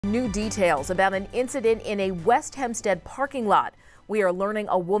New details about an incident in a West Hempstead parking lot. We are learning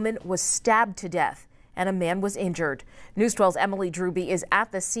a woman was stabbed to death and a man was injured. News 12's Emily Drewby is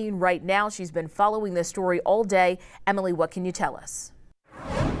at the scene right now. She's been following this story all day. Emily, what can you tell us?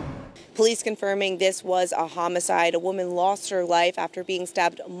 Police confirming this was a homicide. A woman lost her life after being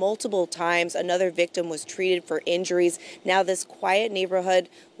stabbed multiple times. Another victim was treated for injuries. Now this quiet neighborhood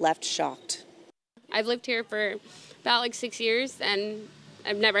left shocked. I've lived here for about 6 years, and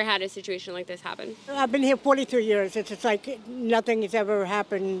I've never had a situation like this happen. I've been here 43 years. It's just like nothing has ever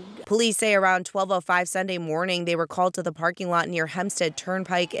happened. Police say around 12:05 Sunday morning, they were called to the parking lot near Hempstead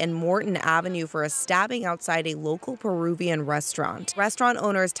Turnpike and Morton Avenue for a stabbing outside a local Peruvian restaurant. Restaurant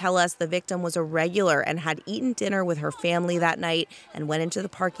owners tell us the victim was a regular and had eaten dinner with her family that night and went into the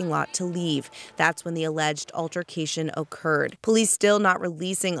parking lot to leave. That's when the alleged altercation occurred. Police still not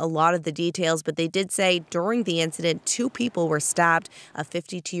releasing a lot of the details, but they did say during the incident, 2 people were stabbed, a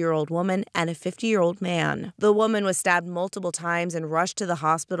 52-year-old woman and a 50-year-old man. The woman was stabbed multiple times and rushed to the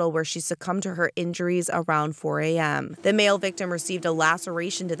hospital where she succumbed to her injuries around 4 a.m. The male victim received a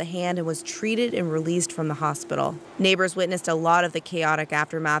laceration to the hand and was treated and released from the hospital. Neighbors witnessed a lot of the chaotic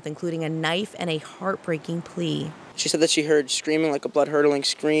aftermath, including a knife and a heartbreaking plea. She said that she heard screaming, like a blood-curdling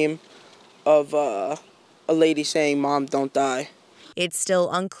scream of a lady saying, "Mom, don't die." It's still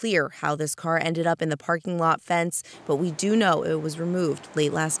unclear how this car ended up in the parking lot fence, but we do know it was removed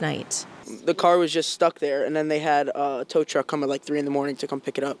late last night. The car was just stuck there, and then they had a tow truck come at 3 in the morning to come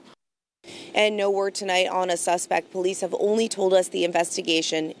pick it up. And no word tonight on a suspect. Police have only told us the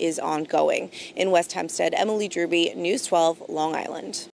investigation is ongoing. In West Hempstead, Emily Drewby, News 12, Long Island.